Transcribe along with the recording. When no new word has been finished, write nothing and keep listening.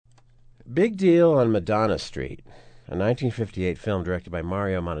Big Deal on Madonna Street, a 1958 film directed by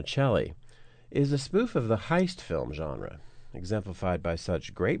Mario Monicelli, is a spoof of the heist film genre, exemplified by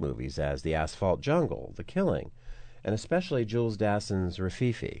such great movies as The Asphalt Jungle, The Killing, and especially Jules Dassin's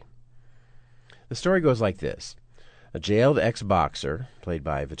Rafifi. The story goes like this. A jailed ex-boxer, played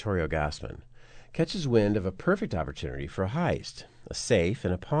by Vittorio Gassman, catches wind of a perfect opportunity for a heist, a safe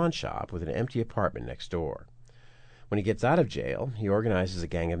in a pawn shop with an empty apartment next door. When he gets out of jail, he organizes a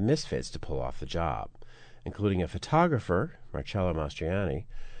gang of misfits to pull off the job, including a photographer, Marcello Mastroianni,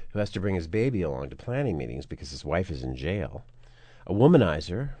 who has to bring his baby along to planning meetings because his wife is in jail, a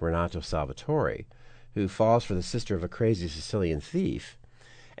womanizer, Renato Salvatore, who falls for the sister of a crazy Sicilian thief,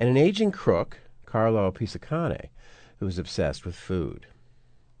 and an aging crook, Carlo Pisacane, who is obsessed with food.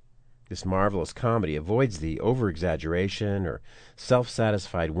 This marvelous comedy avoids the over-exaggeration or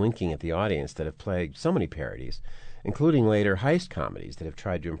self-satisfied winking at the audience that have plagued so many parodies, including later heist comedies that have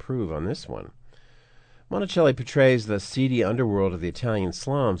tried to improve on this one. Monicelli portrays the seedy underworld of the Italian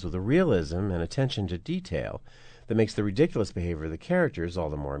slums with a realism and attention to detail that makes the ridiculous behavior of the characters all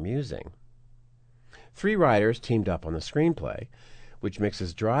the more amusing. 3 writers teamed up on the screenplay, which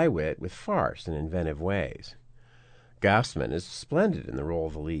mixes dry wit with farce in inventive ways. Gassman is splendid in the role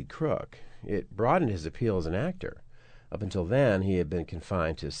of the lead crook. It broadened his appeal as an actor. Up until then, he had been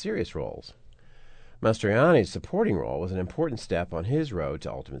confined to serious roles. Mastroianni's supporting role was an important step on his road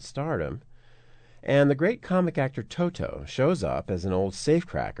to ultimate stardom, and the great comic actor Toto shows up as an old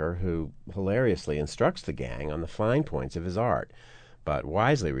safecracker who hilariously instructs the gang on the fine points of his art, but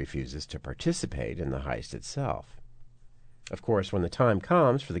wisely refuses to participate in the heist itself. Of course, when the time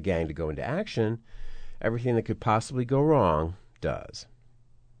comes for the gang to go into action, everything that could possibly go wrong does.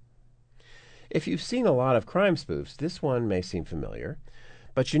 If you've seen a lot of crime spoofs, this one may seem familiar,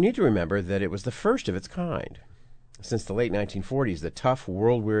 but you need to remember that it was the first of its kind. Since the late 1940s, the tough,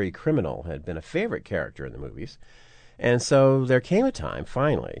 world-weary criminal had been a favorite character in the movies, and so there came a time,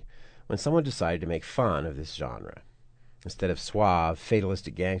 finally, when someone decided to make fun of this genre. Instead of suave,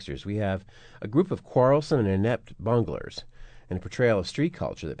 fatalistic gangsters, we have a group of quarrelsome and inept bunglers, and a portrayal of street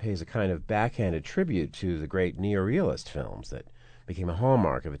culture that pays a kind of backhanded tribute to the great neorealist films that became a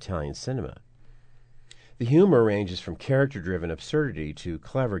hallmark of Italian cinema. The humor ranges from character-driven absurdity to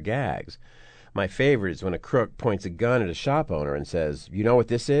clever gags. My favorite is when a crook points a gun at a shop owner and says, "You know what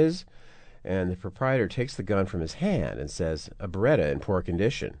this is?" And the proprietor takes the gun from his hand and says, "A Beretta in poor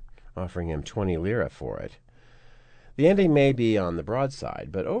condition," offering him 20 lire for it. The ending may be on the broad side,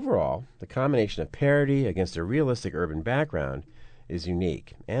 but overall, the combination of parody against a realistic urban background is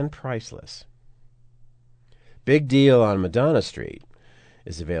unique and priceless. Big Deal on Madonna Street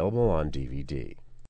is available on DVD.